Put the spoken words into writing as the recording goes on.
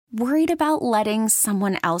Worried about letting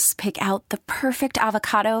someone else pick out the perfect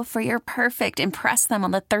avocado for your perfect impress them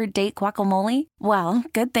on the third date guacamole? Well,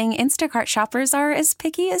 good thing Instacart shoppers are as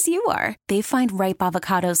picky as you are. They find ripe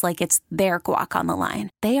avocados like it's their guac on the line.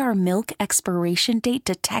 They are milk expiration date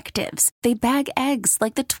detectives. They bag eggs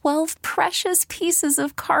like the 12 precious pieces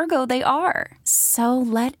of cargo they are. So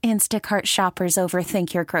let Instacart shoppers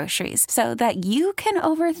overthink your groceries so that you can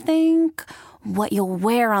overthink what you'll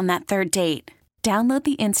wear on that third date. Download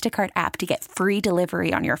the Instacart app to get free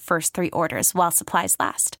delivery on your first 3 orders while supplies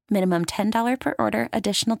last. Minimum $10 per order.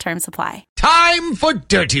 Additional terms apply. Time for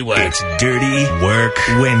Dirty Work. It's Dirty Work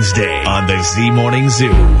Wednesday on the Z Morning Zoo.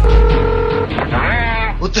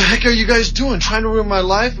 What the heck are you guys doing? Trying to ruin my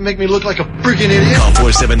life and make me look like a freaking idiot? Call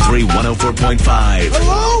 473-104.5.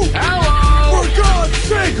 Hello? Hello! For God's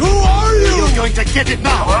sake, who are you? You're going to get it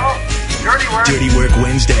now. Hello? Dirty Work. Dirty Work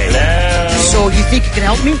Wednesday. So you think you can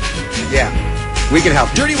help me? Yeah. We can help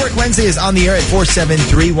you. Dirty Work Wednesday is on the air at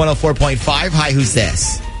 473-104.5. Hi, who's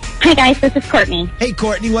this? Hi, guys. This is Courtney. Hey,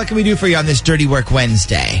 Courtney, what can we do for you on this Dirty Work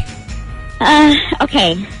Wednesday?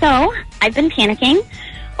 Okay. So I've been panicking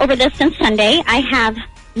over this since Sunday. I have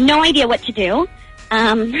no idea what to do.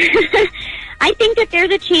 I think that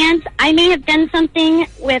there's a chance I may have done something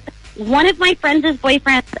with one of my friends'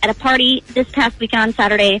 boyfriends at a party this past weekend on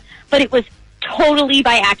Saturday, but it was totally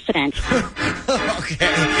by accident. Okay.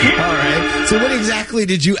 All right. So what exactly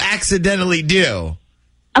did you accidentally do?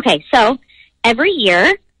 Okay, so every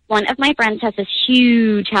year, one of my friends has this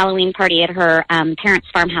huge Halloween party at her parents'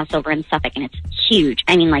 farmhouse over in Suffolk, and it's huge.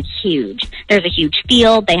 I mean, like, huge. There's a huge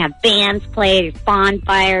field. They have bands play, there's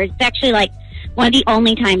bonfires. It's actually, like, one of the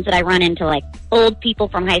only times that I run into, like, old people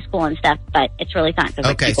from high school and stuff, but it's really fun.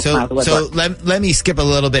 Okay, so let me skip a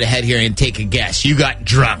little bit ahead here and take a guess. You got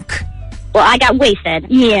drunk. Well, I got wasted.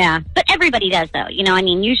 Yeah. But everybody does, though. You know, I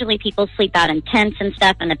mean, usually people sleep out in tents and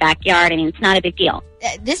stuff in the backyard. I mean, it's not a big deal.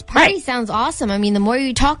 This party sounds awesome. I mean, the more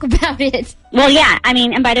you talk about it. Well, yeah. I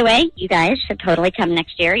mean, and by the way, you guys should totally come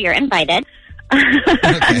next year. You're invited.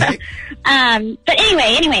 Okay. But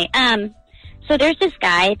anyway, so there's this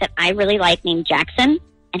guy that I really like named Jackson,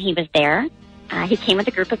 and he was there. He came with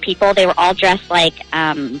a group of people. They were all dressed like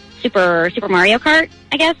Super Mario Kart,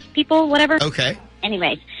 I guess, people, whatever. Okay.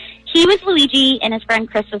 Anyways. He was Luigi, and his friend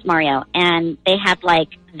Chris was Mario, and they had, like,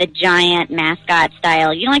 the giant mascot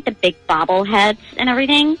style, you know, like the big bobbleheads and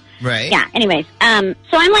everything? Right. Yeah, anyways. So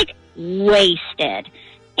I'm, like, wasted.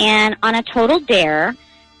 And on a total dare,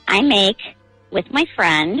 I make, with my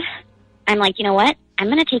friend, I'm like, you know what? I'm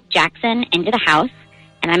going to take Jackson into the house,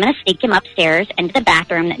 and I'm going to sneak him upstairs into the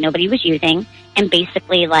bathroom that nobody was using, and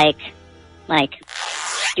basically, like,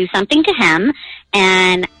 do something to him,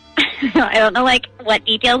 and I don't know, like, what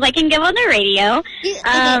details I can give on the radio.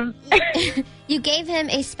 You gave him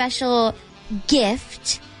a special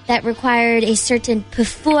gift that required a certain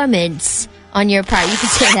performance on your part. You could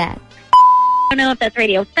say that. I don't know if that's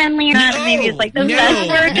radio friendly or not. Or maybe it's like the best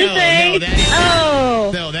word to say.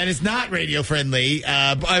 No, that is not radio friendly.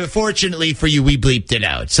 Fortunately for you, we bleeped it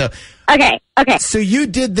out. So Okay. So you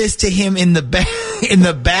did this to him in the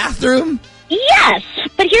bathroom? Yes,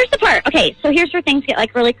 but here's the part. Okay, so here's where things get,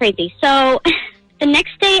 like, really crazy. So the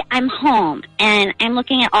next day I'm home, and I'm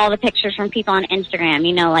looking at all the pictures from people on Instagram,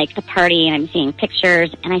 you know, like the party, and I'm seeing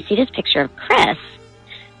pictures, and I see this picture of Chris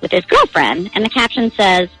with his girlfriend, and the caption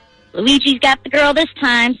says, Luigi's got the girl this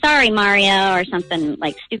time, sorry, Mario, or something,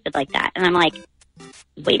 like, stupid like that. And I'm like,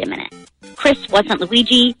 wait a minute. Chris wasn't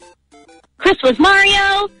Luigi. Chris was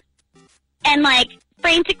Mario. And, like,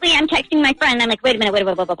 frantically, I'm texting my friend. I'm like, wait a minute,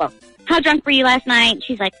 whoa. How drunk were you last night? And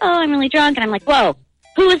she's like, oh, I'm really drunk. And I'm like, whoa,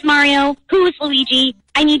 who is Mario? Who is Luigi?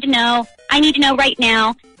 I need to know. I need to know right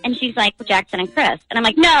now. And she's like, well, Jackson and Chris. And I'm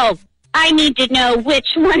like, no, I need to know which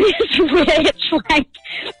one is which. Like,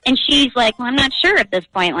 and she's like, well, I'm not sure at this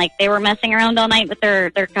point. Like, they were messing around all night with their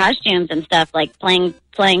costumes and stuff, like playing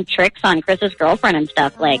tricks on Chris's girlfriend and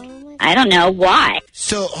stuff. Like, I don't know why.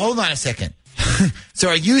 So hold on a second. So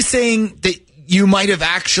are you saying that you might have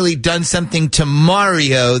actually done something to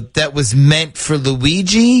Mario that was meant for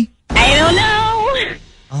Luigi? I don't know.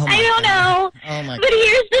 I don't know. Oh, my God. But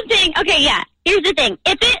here's the thing. Okay, yeah. Here's the thing.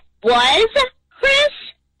 If it was Chris,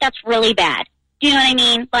 that's really bad. Do you know what I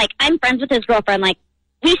mean? Like, I'm friends with his girlfriend. Like,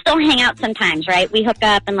 we still hang out sometimes, right? We hook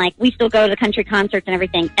up and, like, we still go to the country concerts and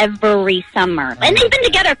everything every summer. And they've been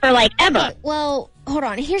together for, like, ever. Well, hold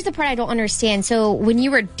on. Here's the part I don't understand. So when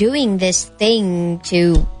you were doing this thing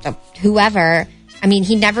to whoever, I mean,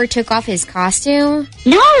 he never took off his costume?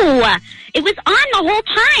 No, it was on the whole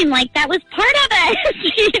time. Like, that was part of it.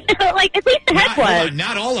 You know, like, at least the head was.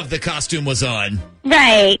 Not all of the costume was on.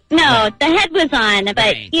 Right. No, the head was on,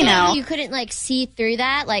 but, you know. You couldn't, like, see through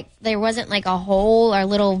that? Like, there wasn't, like, a hole or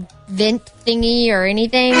little vent thingy or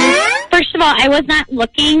anything? First of all, I was not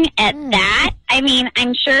looking at that. I mean,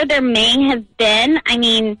 I'm sure there may have been. I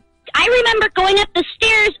mean, I remember going up the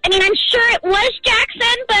stairs. I mean, I'm sure it was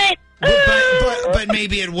Jackson, but... But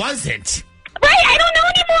maybe it wasn't. Right, I don't know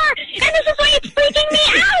anymore. And this is why it's freaking me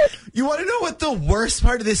out. You want to know what the worst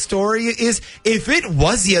part of this story is? If it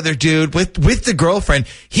was the other dude with the girlfriend,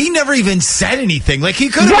 he never even said anything. Like, he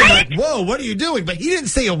could have been like, whoa, what are you doing? But he didn't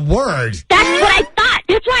say a word. That's what I thought.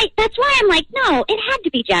 That's why I'm like, no, it had to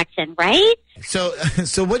be Jackson, right? So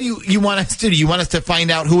what do you want us to do? You want us to find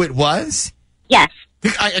out who it was? Yes.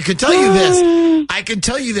 I can tell you this. I can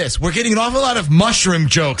tell you this. We're getting an awful lot of mushroom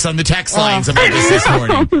jokes on the text lines about this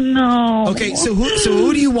morning. Oh, no. Okay, so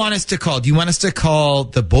who do you want us to call? Do you want us to call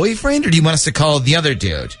the boyfriend, or do you want us to call the other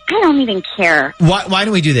dude? I don't even care. Why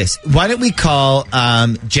don't we do this? Why don't we call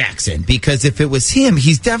Jackson? Because if it was him,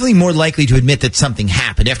 he's definitely more likely to admit that something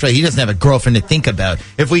happened. After all, he doesn't have a girlfriend to think about.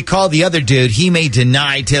 If we call the other dude, he may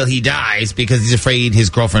deny till he dies because he's afraid his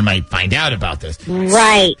girlfriend might find out about this.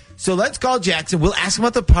 Right. So let's call Jackson. We'll ask him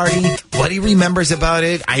about the party, what he remembers about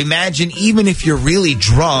it. I imagine even if you're really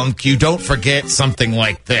drunk, you don't forget something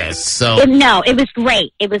like this. So No, it was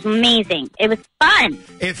great. It was amazing. It was fun.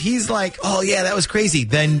 if he's like, oh, yeah, that was crazy,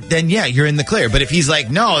 then yeah, you're in the clear. But if he's like,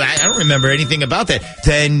 no, I don't remember anything about that,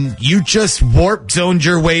 then you just warp zoned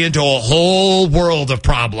your way into a whole world of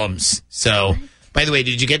problems. So... By the way,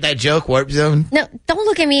 did you get that joke, Warp Zone? No, don't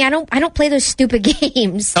look at me. I don't play those stupid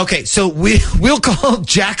games. Okay, so we'll call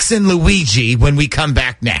Jackson Luigi when we come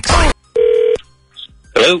back next.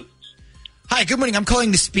 Hello? Hi, good morning. I'm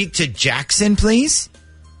calling to speak to Jackson, please.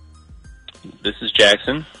 This is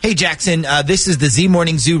Jackson. Hey, Jackson. This is the Z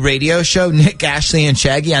Morning Zoo radio show. Nick, Ashley, and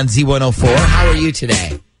Shaggy on Z104. How are you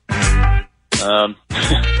today?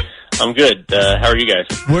 I'm good. How are you guys?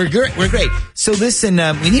 We're great. So listen,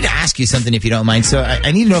 we need to ask you something if you don't mind. So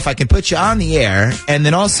I need to know if I can put you on the air, and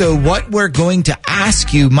then also what we're going to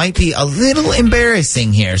ask you might be a little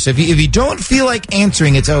embarrassing here. So if you don't feel like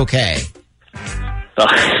answering, it's okay.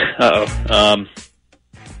 Uh-oh. All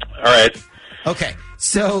right. Okay.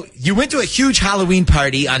 So you went to a huge Halloween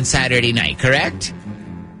party on Saturday night, correct?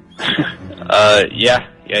 Yeah,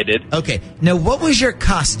 I did. Okay. Now, what was your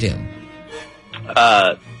costume?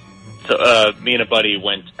 So me and a buddy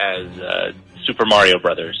went as Super Mario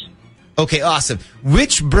Brothers. Okay, awesome.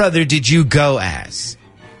 Which brother did you go as?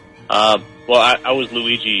 Well, I was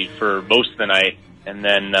Luigi for most of the night, and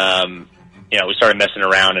then we started messing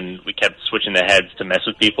around, and we kept switching the heads to mess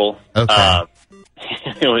with people. Okay.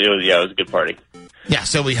 It was a good party. Yeah,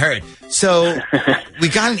 so we heard. So we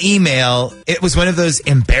got an email. It was one of those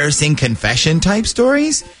embarrassing confession type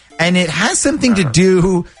stories, and it has something to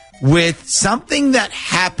do with something that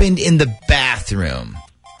happened in the bathroom.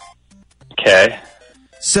 Okay.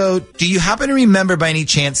 So do you happen to remember by any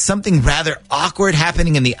chance something rather awkward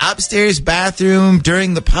happening in the upstairs bathroom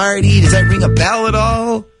during the party? Does that ring a bell at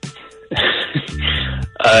all?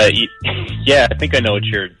 Yeah, I think I know what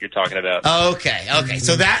you're talking about. Okay.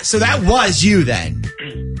 So that was you then.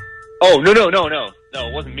 Oh, no,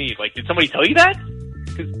 it wasn't me. Like, did somebody tell you that?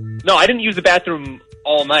 'Cause, no, I didn't use the bathroom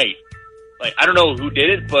all night. Like, I don't know who did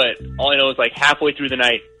it, but all I know is, like, halfway through the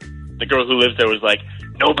night, the girl who lives there was like,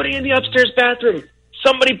 nobody in the upstairs bathroom.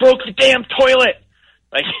 Somebody broke the damn toilet.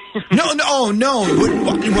 Like, No.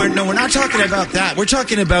 We're not talking about that. We're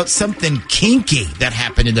talking about something kinky that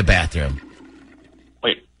happened in the bathroom.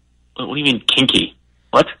 Wait, what do you mean kinky?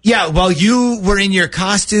 What? Yeah, while you were in your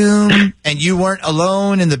costume and you weren't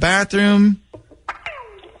alone in the bathroom.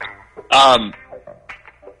 I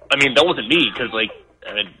mean, that wasn't me, because, like,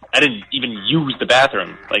 I didn't even use the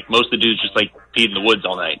bathroom. Like, most of the dudes just, like, peed in the woods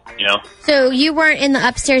all night, you know? So you weren't in the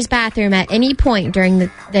upstairs bathroom at any point during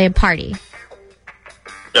the party?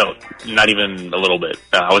 No, not even a little bit.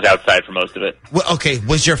 No, I was outside for most of it. Well, okay,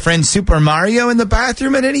 was your friend Super Mario in the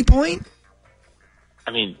bathroom at any point?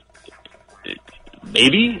 I mean,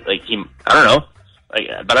 maybe. Like, I don't know.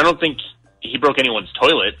 Like, but I don't think he broke anyone's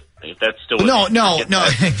toilet. If that's still No.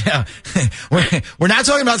 We're not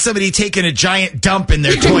talking about somebody taking a giant dump in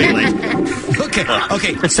their toilet.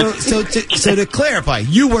 Okay. So to clarify,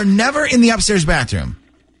 you were never in the upstairs bathroom.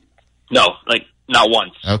 No, like, not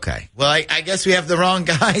once. Okay. Well, I guess we have the wrong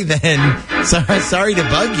guy then. Sorry to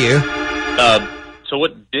bug you. So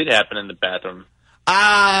what did happen in the bathroom?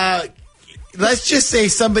 let's just say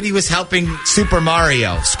somebody was helping Super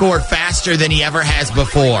Mario score faster than he ever has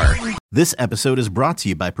before. This episode is brought to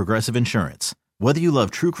you by Progressive Insurance. Whether you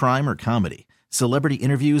love true crime or comedy, celebrity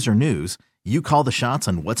interviews or news, you call the shots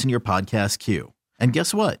on what's in your podcast queue. And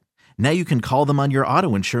guess what? Now you can call them on your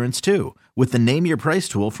auto insurance too with the Name Your Price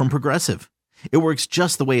tool from Progressive. It works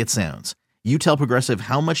just the way it sounds. You tell Progressive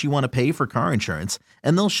how much you want to pay for car insurance,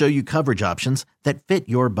 and they'll show you coverage options that fit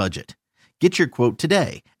your budget. Get your quote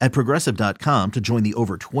today at Progressive.com to join the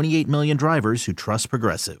over 28 million drivers who trust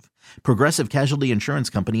Progressive. Progressive Casualty Insurance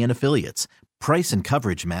Company and Affiliates. Price and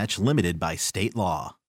coverage match limited by state law.